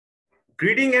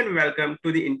Greeting and welcome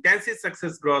to the Intensive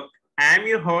Success Growth. I am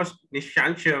your host,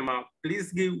 Nishant Sharma.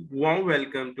 Please give warm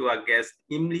welcome to our guest,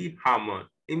 Harman.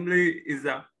 Imli is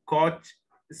a coach,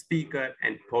 speaker,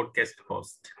 and podcast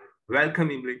host. Welcome,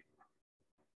 Imli.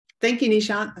 Thank you,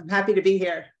 Nishant. I'm happy to be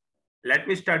here. Let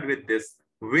me start with this.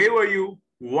 Where were you?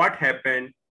 What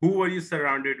happened? Who were you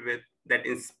surrounded with that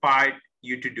inspired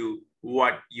you to do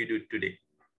what you do today?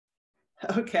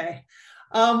 Okay.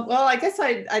 Well, I guess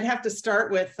I'd have to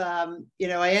start with,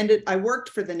 I worked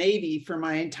for the Navy for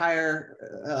my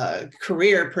entire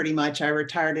career, pretty much. I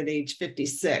retired at age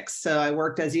 56. So I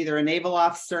worked as either a naval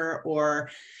officer or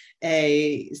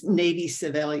a Navy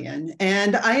civilian.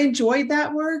 And I enjoyed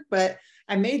that work, but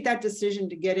I made that decision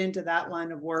to get into that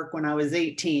line of work when I was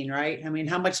 18, right? I mean,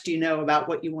 how much do you know about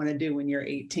what you want to do when you're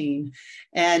 18?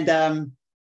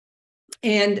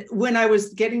 And when I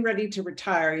was getting ready to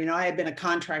retire, I had been a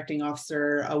contracting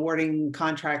officer, awarding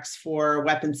contracts for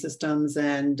weapon systems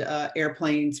and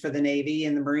airplanes for the Navy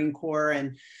and the Marine Corps,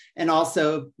 and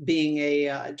also being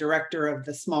a director of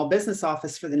the small business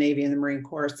office for the Navy and the Marine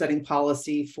Corps, setting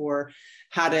policy for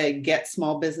how to get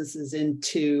small businesses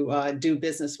into do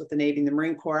business with the Navy and the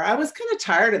Marine Corps. I was kind of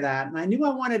tired of that, and I knew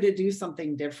I wanted to do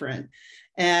something different.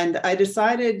 And I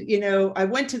decided, I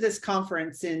went to this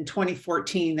conference in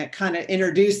 2014 that kind of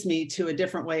introduced me to a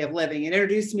different way of living. It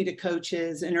introduced me to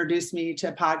coaches, introduced me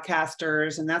to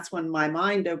podcasters. And that's when my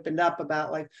mind opened up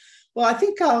about I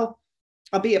think I'll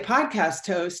be a podcast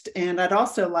host, and I'd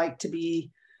also like to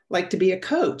be a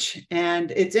coach.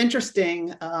 And it's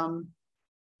interesting.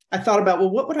 I thought about,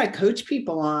 what would I coach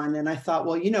people on? And I thought,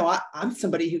 I'm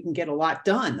somebody who can get a lot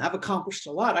done. I've accomplished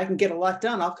a lot. I can get a lot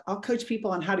done. I'll coach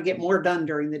people on how to get more done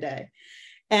during the day.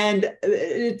 And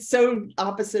it's so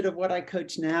opposite of what I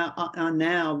coach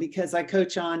now, because I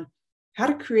coach on how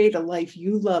to create a life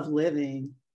you love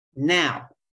living now.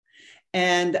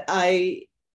 And I'm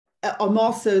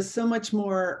also so much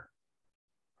more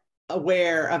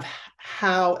aware of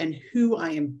how and who I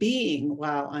am being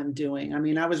while I'm doing. I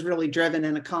mean, I was really driven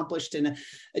and accomplished and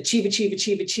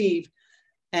achieve.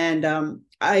 And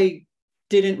I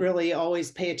didn't really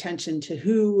always pay attention to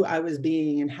who I was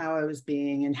being and how I was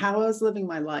being and how I was living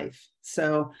my life.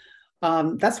 So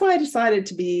that's why I decided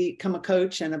to become a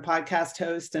coach and a podcast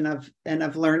host. And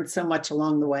I've learned so much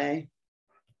along the way.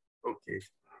 Okay.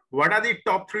 What are the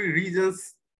top 3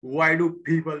 reasons why do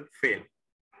people fail?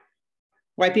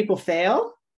 Why people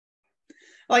fail?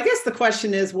 Well, I guess the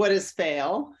question is, what is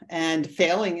fail? And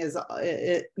failing is,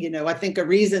 I think a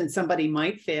reason somebody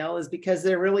might fail is because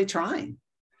they're really trying.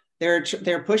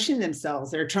 They're pushing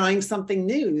themselves. They're trying something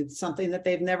new, something that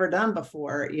they've never done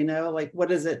before.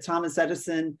 What is it? Thomas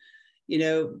Edison, I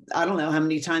don't know how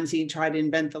many times he tried to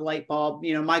invent the light bulb.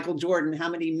 Michael Jordan, how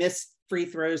many missed free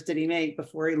throws did he make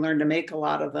before he learned to make a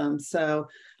lot of them? So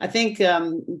I think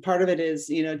part of it is,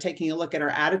 taking a look at our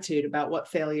attitude about what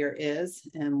failure is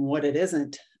and what it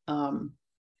isn't.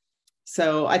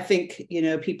 So I think,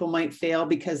 people might fail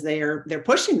because they're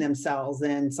pushing themselves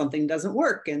and something doesn't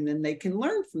work, and then they can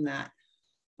learn from that.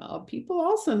 People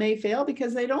also may fail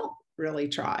because they don't really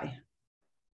try.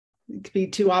 It could be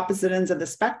two opposite ends of the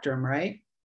spectrum, right?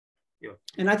 Yeah.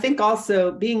 And I think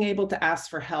also being able to ask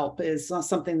for help is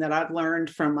something that I've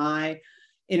learned from my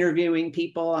interviewing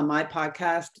people on my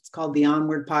podcast. It's called the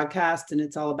Onward Podcast, and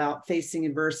it's all about facing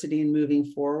adversity and moving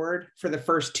forward. For the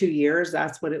first 2 years,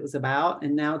 that's what it was about.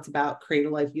 And now it's about create a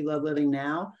life you love living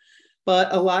now.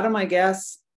 But a lot of my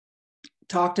guests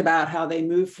talked about how they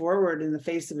move forward in the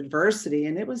face of adversity,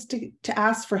 and it was to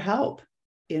ask for help.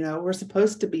 We're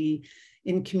supposed to be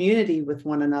in community with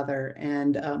one another,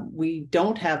 and we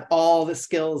don't have all the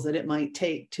skills that it might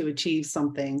take to achieve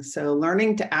something. So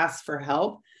learning to ask for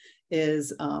help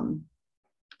is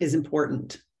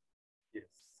important. Yes.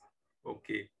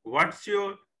 Okay. What's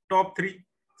your top 3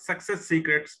 success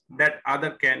secrets that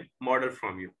other can model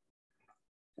from you?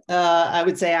 I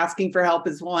would say asking for help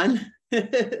is one.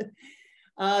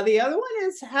 The other one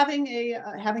is having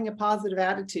a positive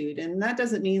attitude. And that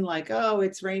doesn't mean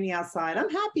it's rainy outside.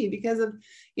 I'm happy because of,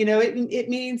 it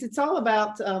means it's all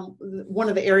about one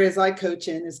of the areas I coach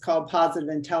in is called positive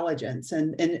intelligence.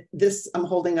 And this, I'm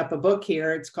holding up a book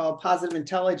here. It's called Positive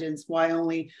Intelligence, Why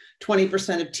Only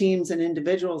 20% of Teams and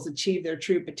Individuals Achieve Their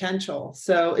True Potential.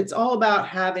 So it's all about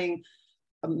having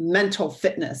a mental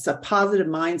fitness, a positive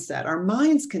mindset. Our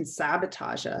minds can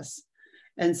sabotage us.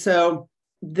 And so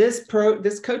this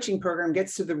coaching program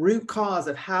gets to the root cause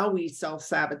of how we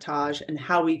self-sabotage and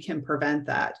how we can prevent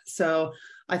that. So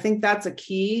I think that's a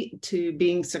key to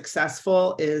being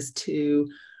successful, is to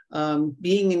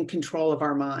being in control of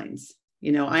our minds.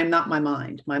 I'm not my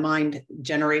mind. My mind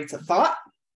generates a thought,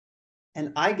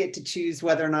 and I get to choose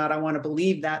whether or not I want to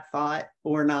believe that thought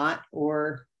or not,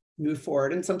 or move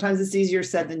forward. And sometimes it's easier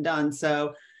said than done.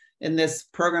 So in this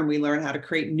program, we learn how to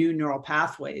create new neural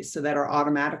pathways so that our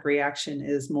automatic reaction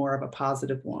is more of a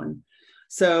positive one.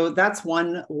 So that's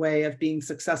one way of being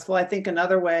successful. I think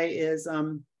another way is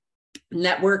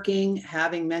networking,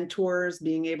 having mentors,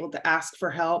 being able to ask for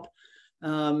help,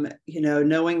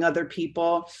 knowing other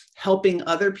people, helping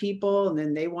other people, and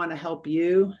then they want to help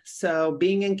you. So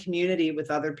being in community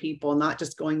with other people, not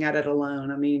just going at it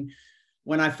alone. I mean,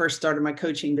 when I first started my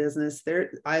coaching business,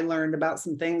 I learned about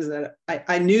some things that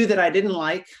I knew that I didn't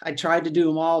like. I tried to do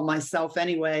them all myself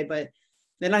anyway, but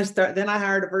then I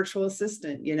hired a virtual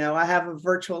assistant. I have a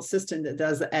virtual assistant that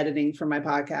does the editing for my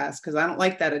podcast because I don't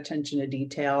like that attention to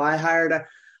detail. I hired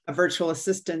a virtual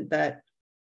assistant that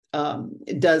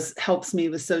helps me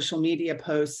with social media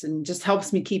posts and just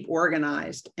helps me keep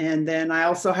organized. And then I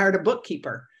also hired a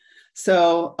bookkeeper.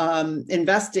 So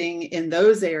investing in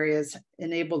those areas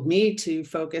enabled me to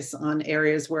focus on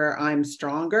areas where I'm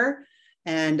stronger,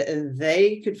 and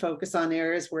they could focus on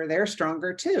areas where they're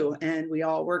stronger too. And we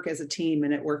all work as a team,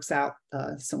 and it works out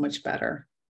so much better.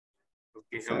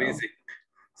 Okay, amazing.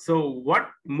 So what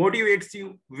motivates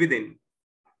you within?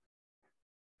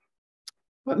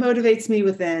 What motivates me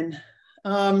within?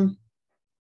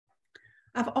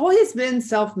 I've always been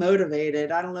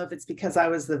self-motivated. I don't know if it's because I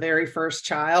was the very first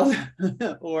child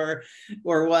or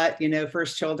what,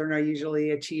 first children are usually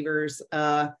achievers.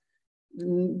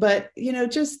 But,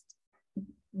 just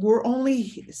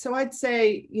so I'd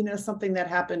say, something that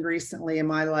happened recently in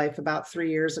my life about 3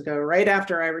 years ago, right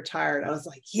after I retired, I was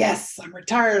like, yes, I'm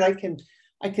retired.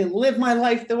 I can live my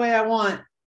life the way I want.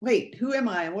 Wait, who am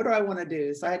I? And what do I want to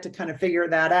do? So I had to kind of figure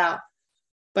that out.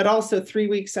 But also 3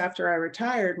 weeks after I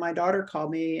retired, my daughter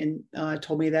called me and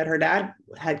told me that her dad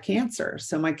had cancer.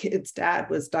 So my kid's dad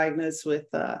was diagnosed with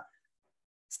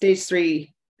stage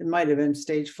 3, it might have been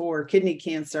stage 4 kidney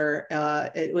cancer.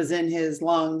 It was in his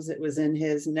lungs. It was in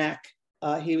his neck.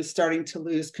 He was starting to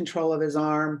lose control of his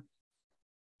arm.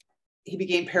 He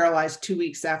became paralyzed 2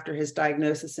 weeks after his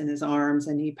diagnosis in his arms,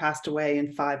 and he passed away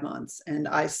in 5 months. And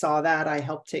I saw that. I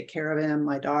helped take care of him,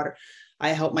 my daughter. I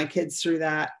helped my kids through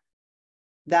that.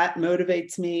 That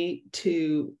motivates me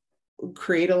to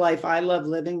create a life I love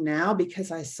living now because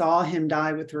I saw him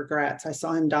die with regrets. I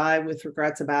saw him die with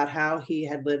regrets about how he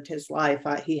had lived his life.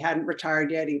 He hadn't retired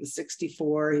yet. He was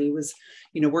 64. He was,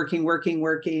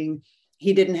 working.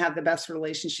 He didn't have the best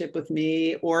relationship with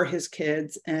me or his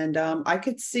kids. And I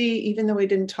could see, even though we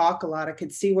didn't talk a lot, I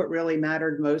could see what really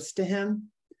mattered most to him.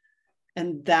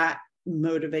 And that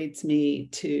motivates me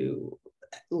to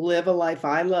live a life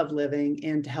I love living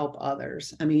and to help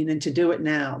others. I mean, and to do it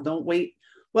now. Don't wait.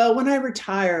 Well, when I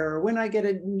retire, or when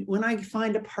I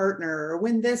find a partner, or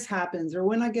when this happens, or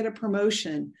when I get a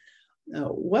promotion,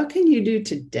 what can you do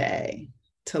today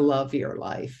to love your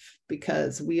life?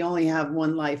 Because we only have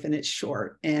one life and it's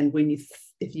short. And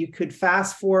if you could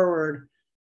fast forward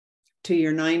to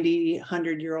your 90,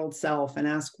 100-year-old self and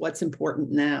ask what's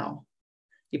important now,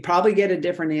 you probably get a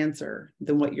different answer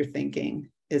than what you're thinking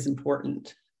is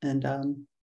important. And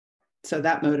so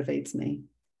that motivates me.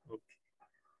 Okay.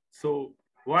 So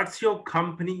what's your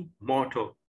company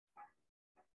motto?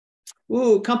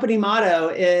 Company motto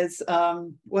is,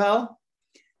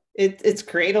 it's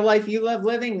create a life you love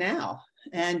living now.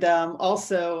 And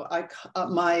also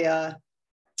my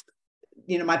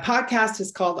podcast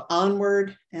is called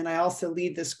Onward. And I also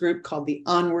lead this group called the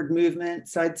Onward Movement.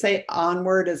 So I'd say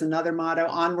Onward is another motto,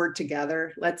 onward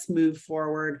together. Let's move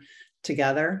forward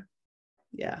together.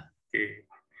 Yeah. Okay.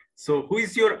 So who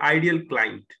is your ideal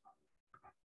client?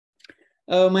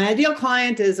 Oh, my ideal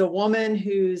client is a woman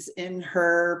who's in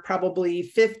her probably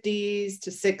 50s to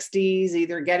 60s,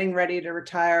 either getting ready to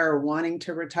retire or wanting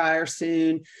to retire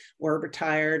soon, or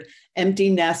retired, empty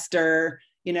nester,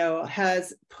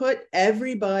 has put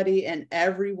everybody and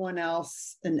everyone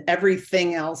else and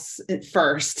everything else at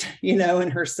first,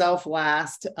 and herself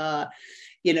last,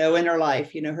 in her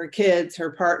life, her kids,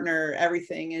 her partner,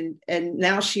 everything. And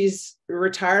now she's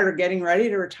retired or getting ready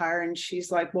to retire. And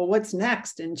she's like, well, what's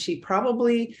next? And she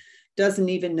probably doesn't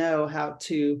even know how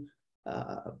to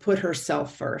put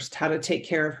herself first, how to take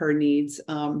care of her needs.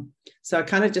 So I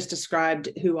kind of just described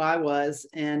who I was.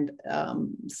 And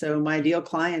so my ideal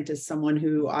client is someone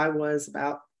who I was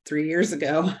about 3 years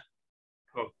ago.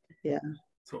 Oh. Yeah.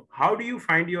 So how do you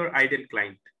find your ideal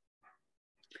client?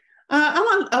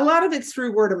 A lot of it's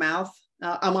through word of mouth.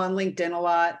 I'm on LinkedIn a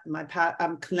lot.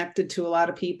 I'm connected to a lot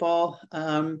of people.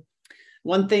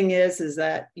 One thing is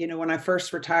that, when I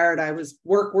first retired, I was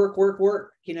work,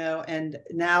 and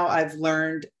now I've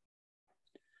learned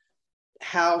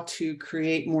how to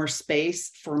create more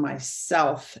space for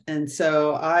myself. And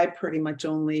so I pretty much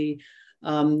only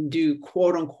do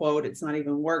quote unquote, it's not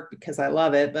even work because I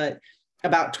love it, but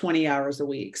about 20 hours a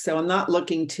week. So I'm not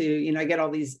looking to, I get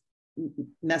all these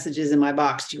messages in my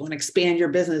box. Do you want to expand your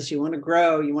business? You want to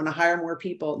grow? You want to hire more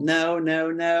people? No,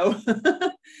 no, no.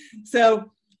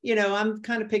 So, I'm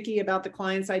kind of picky about the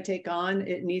clients I take on.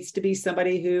 It needs to be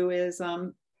somebody who is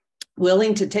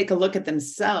willing to take a look at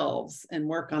themselves and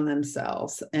work on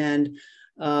themselves. And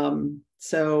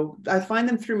so I find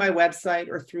them through my website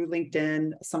or through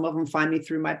LinkedIn. Some of them find me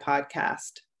through my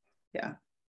podcast. Yeah.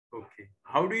 Okay.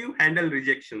 How do you handle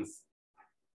rejections?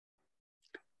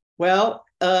 Well,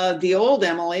 the old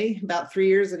Emily about 3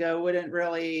 years ago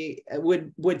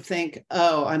would think,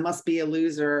 oh, I must be a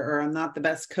loser, or I'm not the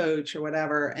best coach, or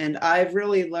whatever. And I've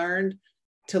really learned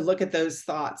to look at those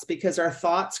thoughts, because our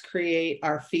thoughts create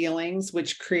our feelings,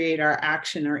 which create our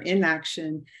action or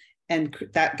inaction, and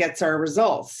that gets our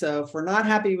results. So if we're not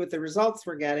happy with the results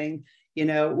we're getting,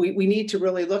 we need to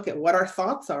really look at what our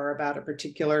thoughts are about a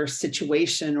particular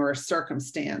situation or a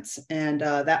circumstance. And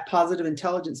that positive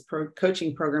intelligence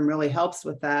coaching program really helps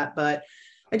with that. But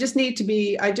I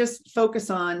just focus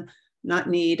on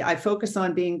I focus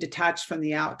on being detached from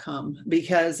the outcome,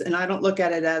 and I don't look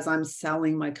at it as I'm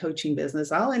selling my coaching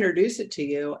business. I'll introduce it to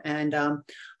you. And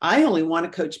I only want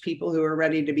to coach people who are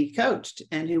ready to be coached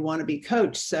and who want to be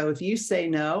coached. So if you say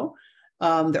no,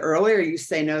 the earlier you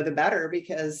say no, the better,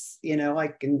 because,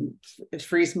 it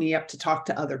frees me up to talk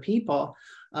to other people.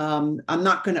 I'm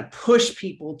not going to push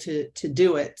people to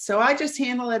do it. So I just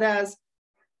handle it as,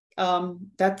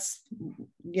 that's,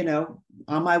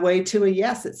 on my way to a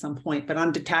yes at some point, but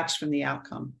I'm detached from the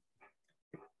outcome.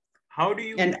 How do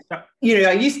you? And,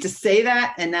 I used to say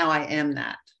that, and now I am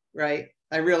that, right?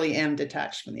 I really am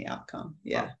detached from the outcome.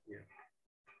 Yeah.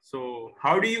 So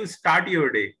how do you start your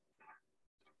day?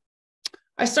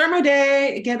 I start my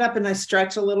day, get up and I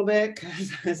stretch a little bit,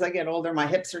 because as I get older, my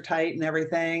hips are tight and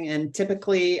everything. And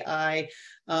typically I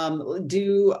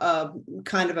do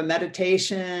kind of a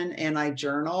meditation, and I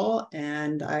journal,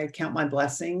 and I count my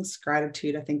blessings.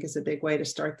 Gratitude, I think, is a big way to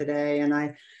start the day. And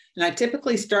I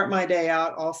typically start my day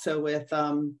out also with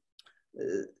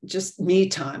just me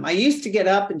time. I used to get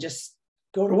up and just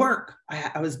go to work.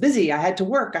 I was busy. I had to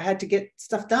work. I had to get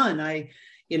stuff done.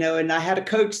 And I had a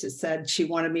coach that said she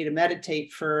wanted me to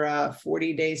meditate for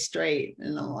 40 days straight.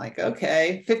 And I'm like,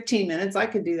 okay, 15 minutes, I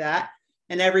could do that.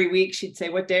 And every week she'd say,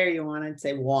 what day are you on? I'd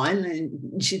say 1.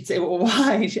 And she'd say, well,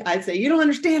 why? I'd say, you don't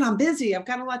understand. I'm busy. I've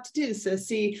got a lot to do. So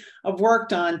see, I've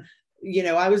worked on,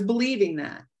 I was believing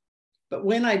that. But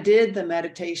when I did the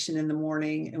meditation in the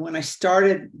morning, and when I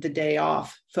started the day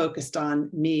off focused on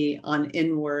me, on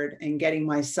inward, and getting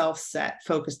myself set,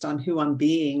 focused on who I'm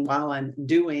being while I'm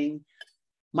doing,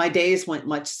 my days went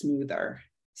much smoother.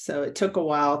 So it took a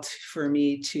while for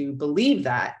me to believe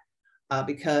that,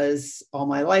 because all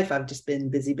my life I've just been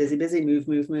busy, busy, busy, move,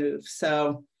 move, move.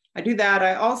 So I do that.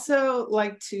 I also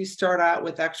like to start out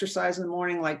with exercise in the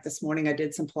morning. Like this morning, I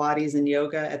did some Pilates and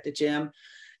yoga at the gym,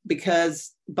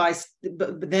 because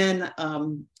then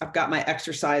I've got my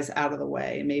exercise out of the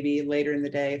way. Maybe later in the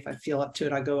day, if I feel up to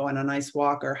it, I go on a nice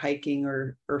walk or hiking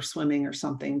or swimming or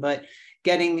something. But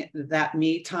getting that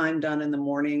me time done in the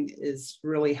morning is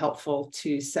really helpful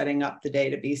to setting up the day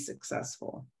to be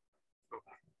successful.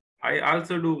 I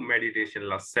also do meditation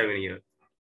last 7 years.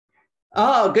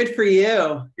 Oh, good for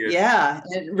you. Yes. Yeah.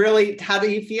 And really, how do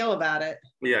you feel about it?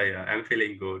 Yeah. I'm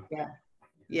feeling good.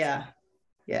 Yeah.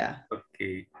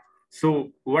 Okay.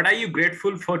 So what are you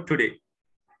grateful for today?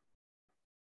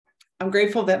 I'm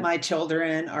grateful that my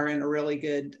children are in a really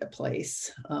good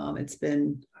place. It's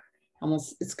been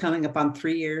it's coming up on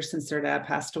 3 years since their dad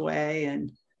passed away,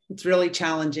 and it's really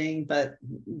challenging, but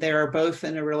they're both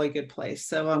in a really good place.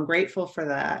 So I'm grateful for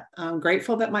that. I'm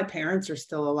grateful that my parents are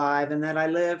still alive and that I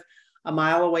live a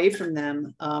mile away from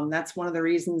them. That's one of the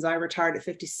reasons I retired at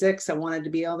 56. I wanted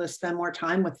to be able to spend more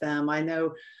time with them. I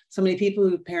know so many people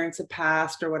whose parents have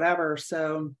passed or whatever.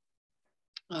 So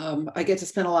I get to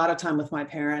spend a lot of time with my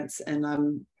parents, and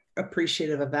I'm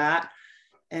appreciative of that.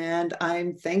 And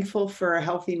I'm thankful for a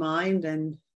healthy mind,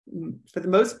 and for the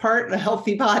most part, a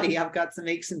healthy body. I've got some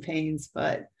aches and pains,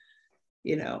 but,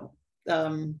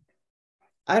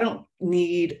 I don't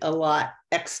need a lot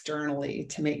externally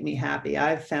to make me happy.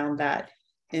 I've found that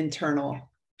internal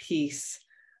peace.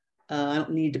 I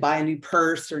don't need to buy a new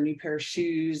purse or a new pair of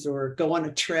shoes or go on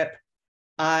a trip.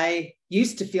 I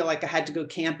used to feel like I had to go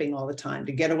camping all the time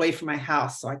to get away from my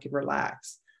house so I could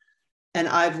relax. And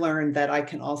I've learned that I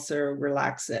can also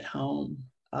relax at home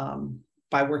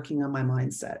by working on my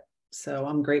mindset. So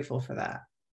I'm grateful for that.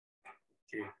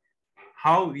 Okay.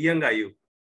 how young are you?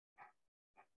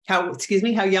 Excuse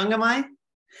me, how young am I?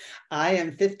 I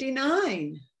am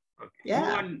 59. Okay.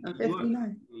 Yeah, I'm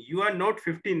 59. You are not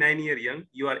 59-year young.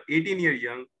 You are 18-year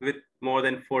young with more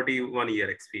than 41-year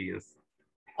experience.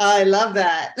 I love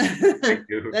that. Thank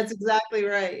you. That's exactly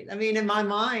right. I mean, in my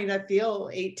mind, I feel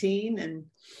 18, and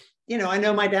I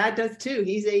know my dad does too.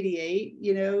 He's 88.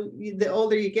 The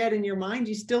older you get in your mind,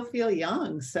 you still feel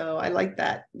young. So I like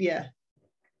that. Yeah.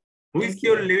 Who is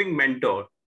your living mentor?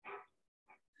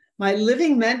 My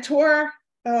living mentor?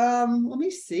 Let me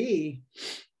see.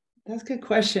 That's a good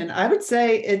question. I would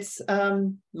say it's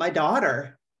my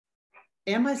daughter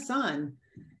and my son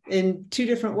in two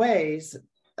different ways.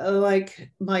 Like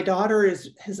my daughter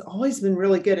has always been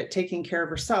really good at taking care of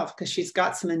herself because she's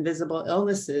got some invisible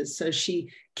illnesses. So she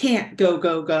can't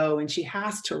go, and she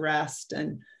has to rest.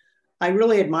 And I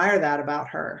really admire that about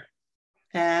her.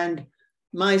 And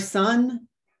my son,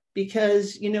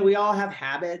 because, we all have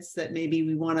habits that maybe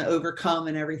we want to overcome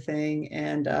and everything.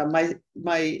 And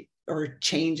or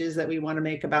changes that we want to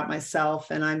make about myself.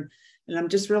 And I'm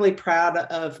just really proud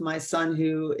of my son,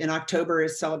 who in October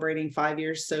is celebrating 5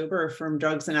 years sober from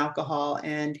drugs and alcohol.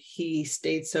 And he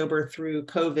stayed sober through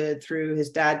COVID, through his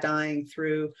dad dying,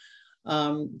 through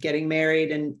getting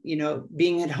married, and,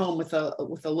 being at home with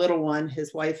a little one.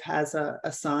 His wife has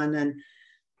a son,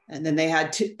 and then they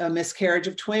had a miscarriage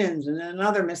of twins and then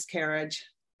another miscarriage.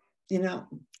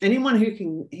 Anyone who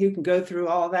can go through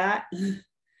all that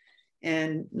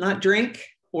and not drink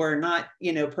or not,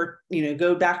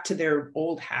 go back to their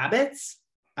old habits,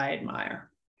 I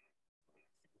admire.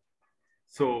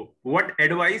 So what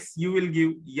advice you will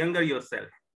give younger yourself?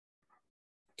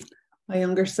 My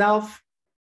younger self,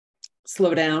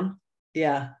 slow down.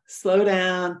 Yeah, slow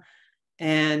down.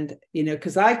 And,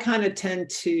 because I kind of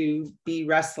tend to be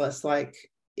restless, like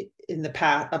in the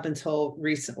past, up until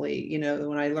recently,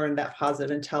 when I learned that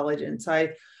positive intelligence,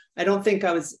 I don't think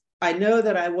I know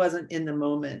that I wasn't in the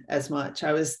moment as much.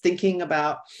 I was thinking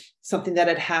about something that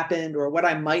had happened or what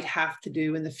I might have to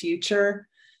do in the future.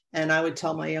 And I would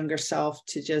tell my younger self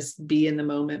to just be in the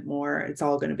moment more. It's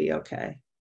all going to be okay.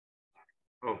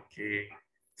 Okay.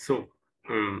 So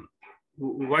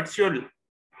what's your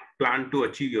plan to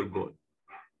achieve your goal?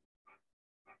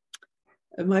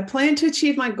 My plan to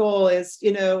achieve my goal is,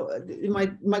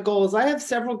 my goals, I have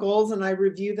several goals and I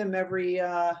review them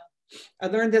I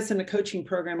learned this in a coaching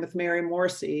program with Mary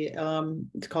Morrissey.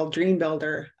 It's called Dream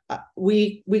Builder.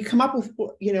 We come up with,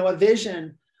 a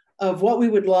vision of what we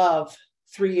would love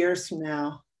 3 years from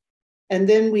now. And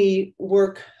then we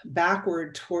work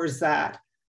backward towards that,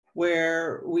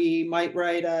 where we might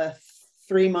write a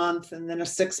 3-month and then a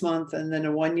 6-month and then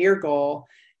a 1-year goal.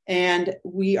 And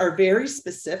we are very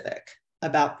specific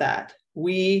about that.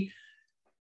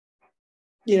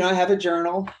 I have a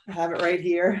journal, I have it right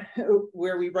here,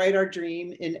 where we write our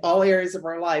dream in all areas of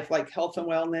our life, like health and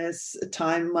wellness,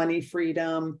 time, money,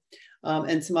 freedom,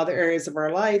 and some other areas of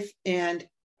our life, and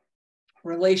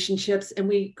relationships. And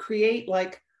we create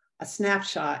like a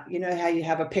snapshot, how you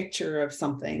have a picture of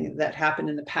something that happened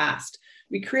in the past.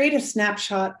 We create a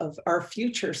snapshot of our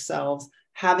future selves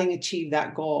having achieved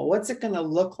that goal. What's it going to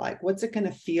look like? What's it going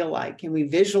to feel like? And we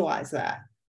visualize that.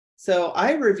 So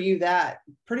I review that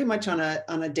pretty much on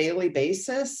a daily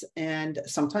basis. And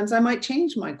sometimes I might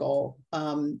change my goal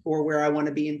or where I want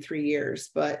to be in 3 years,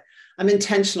 but I'm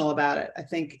intentional about it, I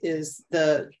think, is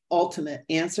the ultimate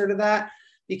answer to that,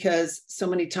 because so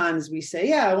many times we say,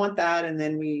 yeah, I want that. And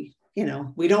then we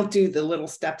don't do the little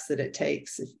steps that it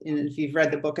takes. And if you've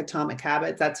read the book Atomic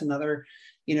Habits, that's another,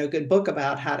 good book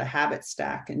about how to habit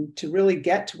stack and to really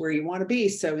get to where you want to be.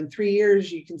 So in 3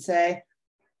 years, you can say,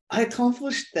 I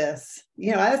accomplished this.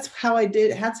 That's how I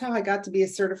did. That's how I got to be a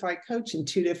certified coach in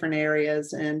 2 different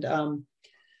areas, and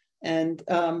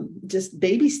just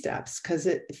baby steps. Because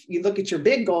if you look at your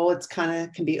big goal, it's can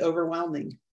be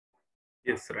overwhelming.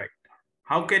 Yes, right.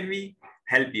 How can we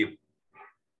help you?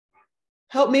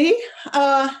 Help me?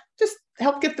 Just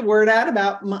help get the word out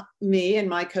about me and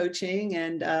my coaching,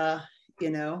 and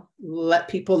let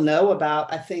people know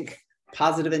about, I think,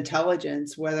 positive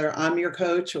intelligence, whether I'm your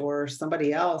coach or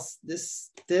somebody else. This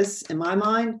in my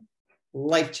mind,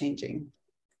 life-changing.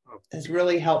 Has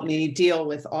really helped me deal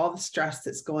with all the stress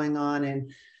that's going on,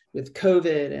 and with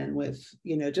COVID, and with,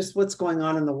 just what's going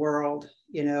on in the world.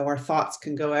 Our thoughts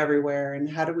can go everywhere, and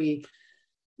how do we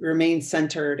remain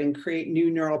centered and create new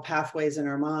neural pathways in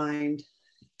our mind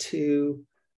to,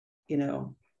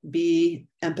 be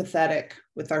empathetic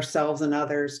with ourselves and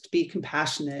others, to be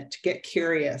compassionate, to get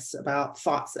curious about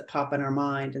thoughts that pop in our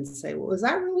mind and say, well, is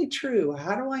that really true?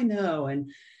 How do I know?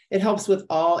 And it helps with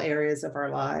all areas of our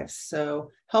lives. So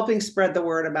helping spread the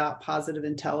word about positive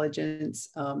intelligence,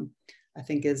 I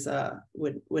think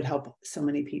would help so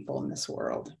many people in this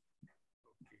world.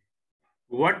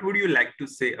 What would you like to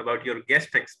say about your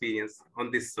guest experience on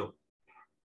this show?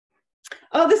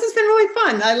 Oh, this has been really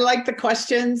fun. I like the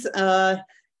questions.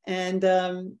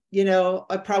 You know,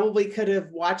 I probably could have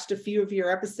watched a few of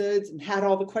your episodes and had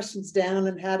all the questions down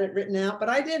and had it written out, but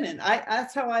I didn't.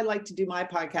 That's how I like to do my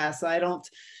podcast. I don't,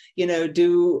 you know,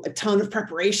 do a ton of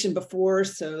preparation before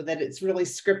so that it's really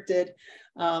scripted.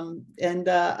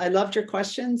 I loved your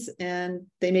questions and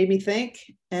they made me think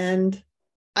and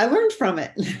I learned from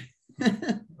it.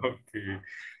 Okay.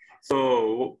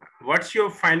 So what's your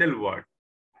final word?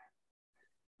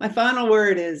 My final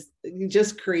word is you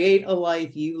just create a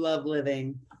life you love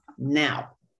living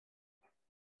now.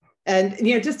 And,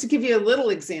 you know, just to give you a little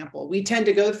example, we tend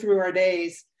to go through our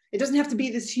days. It doesn't have to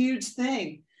be this huge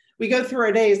thing. We go through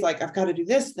our days like, I've got to do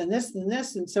this, then this, then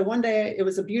this. And so one day it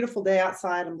was a beautiful day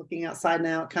outside. I'm looking outside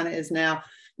now. It kind of is now.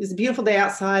 It was a beautiful day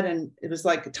outside. And it was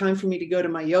like time for me to go to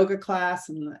my yoga class.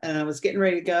 And I was getting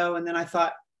ready to go. And then I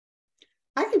thought,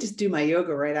 I can just do my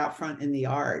yoga right out front in the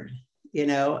yard, you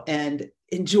know, and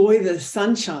enjoy the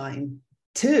sunshine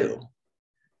too.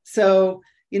 So,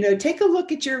 you know, take a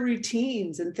look at your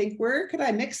routines and think, where could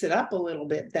I mix it up a little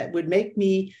bit that would make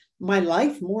my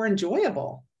life more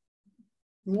enjoyable,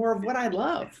 more of what I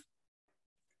love.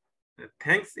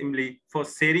 Thanks, Emily, for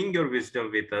sharing your wisdom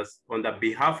with us on the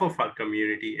behalf of our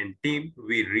community and team.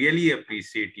 We really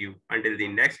appreciate you. Until the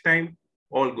next time,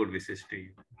 all good wishes to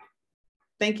you.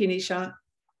 Thank you, Nishant.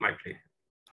 My pleasure.